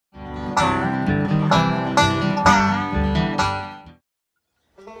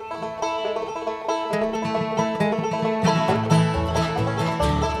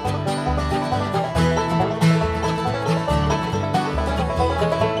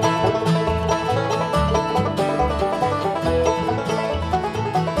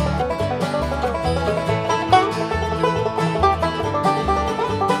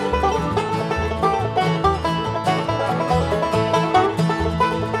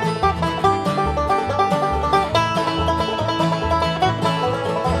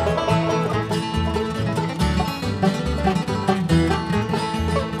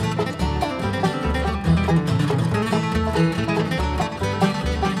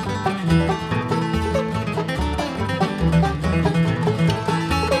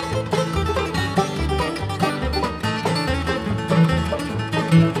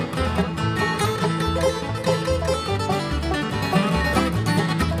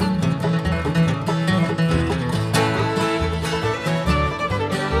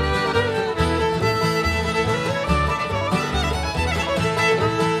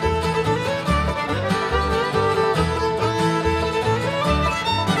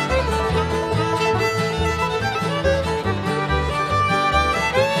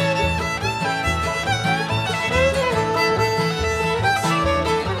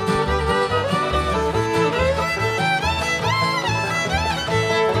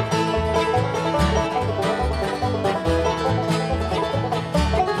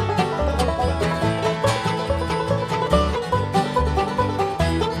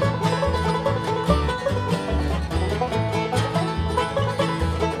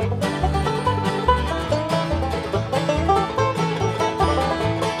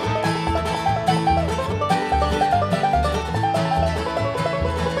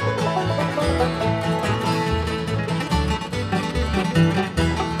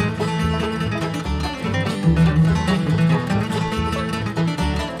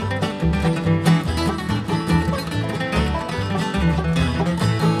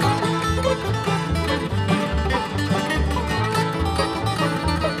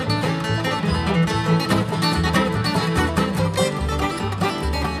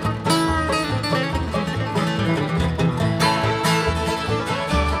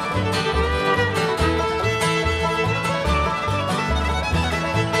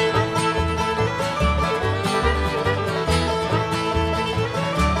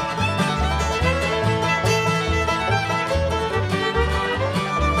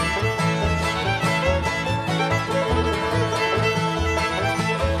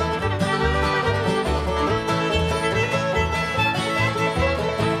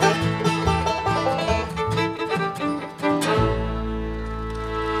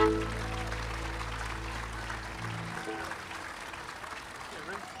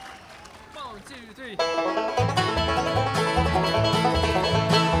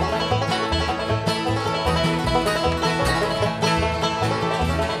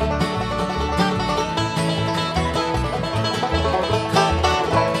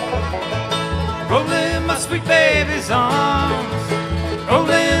sweet baby's arms,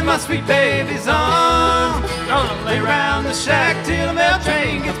 rolling my sweet baby's arms. Gonna lay round the shack till the mail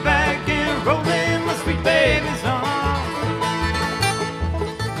train gets back in, rolling my sweet baby's arms.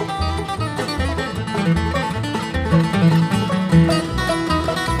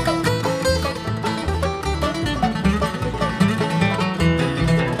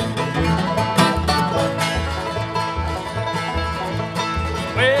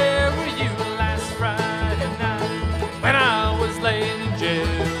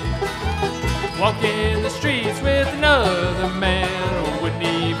 Walking the streets with another man, wouldn't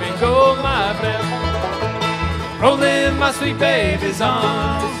even go my best. Rolling my sweet baby's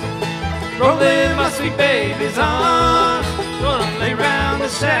arms, rolling my sweet baby's arms. Gonna lay round the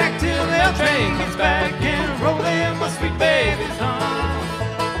shack till the train gets back in, rolling my sweet baby's arms.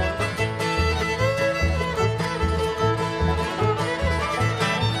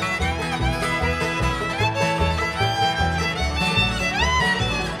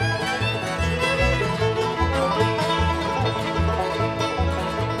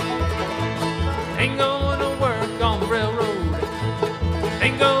 Ain't gonna work on the railroad,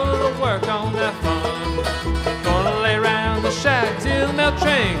 ain't gonna work on that farm. Gonna lay round the shack till the mail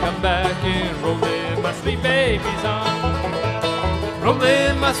train come back in, rolling my sweet baby's arms,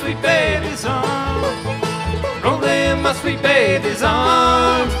 rolling my sweet baby's arms, rolling my sweet baby's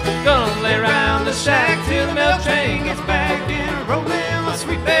arms. Gonna lay round the shack till the mail train gets back in, rolling my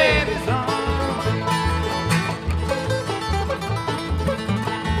sweet baby's arms.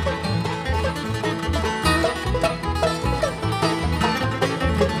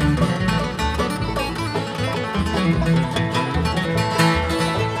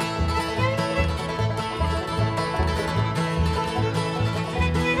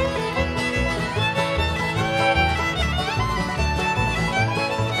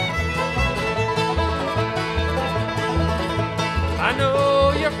 I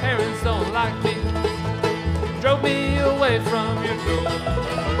know your parents don't like me, drove me away from your door.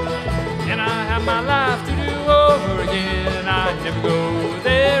 And I have my life to do over again, I'd never go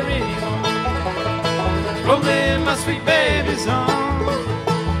there anymore. Rolling my sweet baby's arms,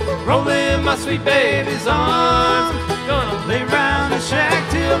 rolling my sweet baby's arms. Gonna lay round the shack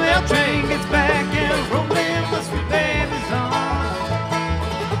till the L train gets back, and rolling my sweet baby's arms.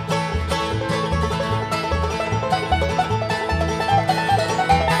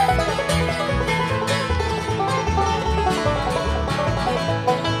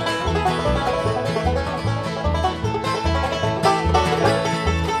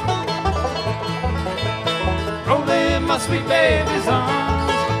 My sweet baby's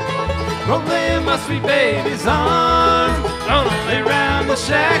arms, rolling my sweet baby's arms. Gonna lay round the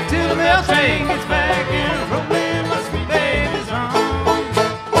shack till the mail train gets back, and rolling my sweet baby's arms.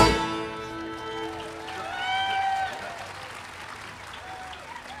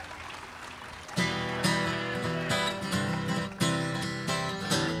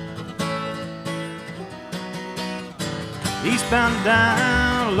 Eastbound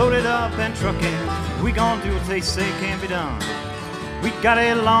down, loaded up and trucking. We gon' do what they say can't be done. We got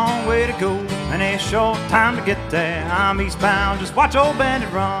a long way to go and a short time to get there. I'm eastbound, just watch old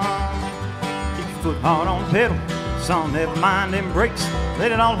bandit run. Keep your foot hard on the pedal, son, never mind them brakes.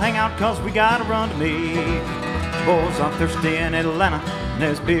 Let it all hang out, cause we gotta run to me. Boys are thirsty in Atlanta, and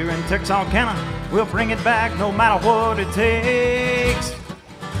there's beer in Texarkana. We'll bring it back no matter what it takes.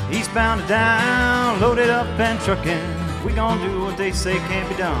 Eastbound to down, loaded up and trucking. We gon' do what they say can't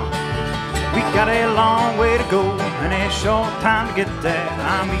be done. We got a long way to go and a short time to get there.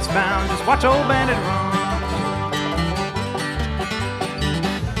 I'm eastbound, just watch old bandit run.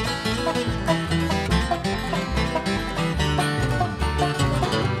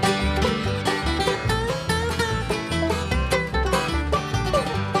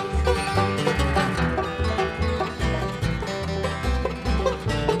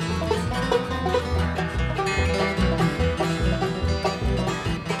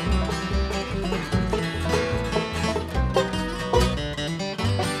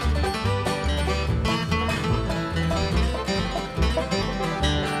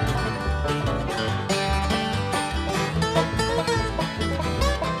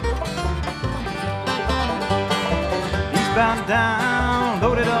 Eastbound down,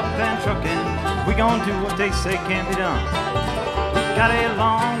 loaded up and trucking. We gon' do what they say can't be done. We got a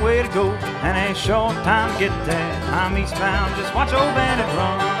long way to go and a short time to get there. I'm eastbound, just watch old bandit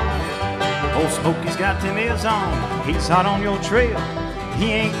run. Old Smokey's got them ears on, he's hot on your trail.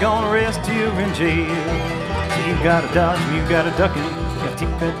 He ain't gonna rest you in jail. So you gotta dodge him, you gotta duck him, you gotta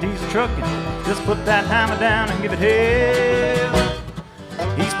take that diesel trucking. Just put that hammer down and give it hell.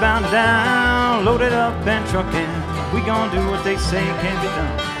 Eastbound down, loaded up and trucking. We gon' do what they say can't be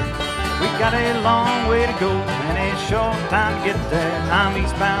done. We got a long way to go and a short time to get there. I'm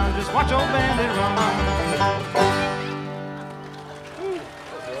eastbound, just watch old bandit run.